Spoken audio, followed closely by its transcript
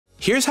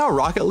Here's how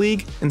Rocket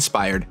League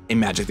inspired a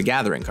Magic the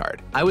Gathering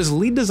card. I was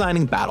lead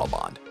designing Battle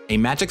Bond, a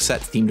Magic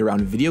set themed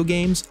around video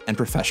games and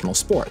professional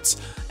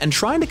sports, and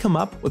trying to come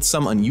up with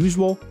some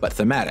unusual but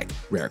thematic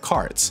rare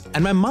cards.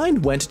 And my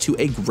mind went to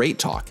a great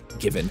talk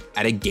given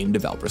at a game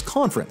developers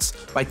conference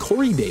by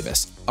Corey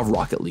Davis of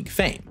Rocket League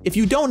fame. If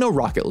you don't know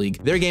Rocket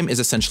League, their game is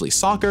essentially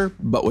soccer,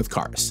 but with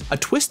cars. A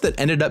twist that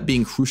ended up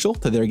being crucial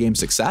to their game's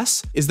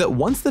success is that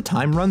once the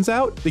time runs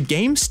out, the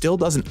game still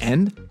doesn't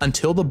end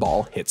until the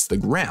ball hits the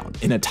ground.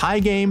 In a tie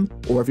game,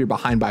 or if you're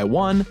behind by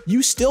one,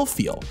 you still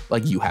feel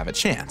like you have a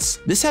chance.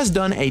 This has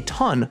done a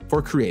ton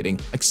for creating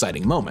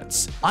exciting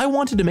moments. I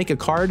wanted to make a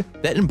card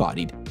that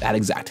embodied that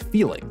exact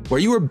feeling, where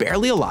you were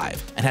barely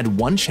alive and had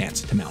one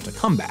chance to mount a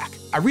comeback.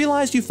 I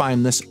realized you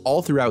find this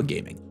all throughout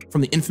gaming,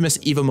 from the infamous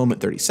EVO Moment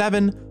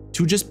 37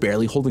 to just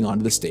barely holding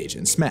onto the stage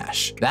in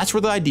Smash. That's where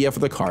the idea for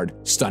the card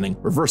Stunning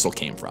Reversal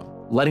came from.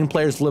 Letting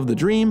players live the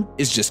dream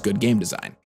is just good game design.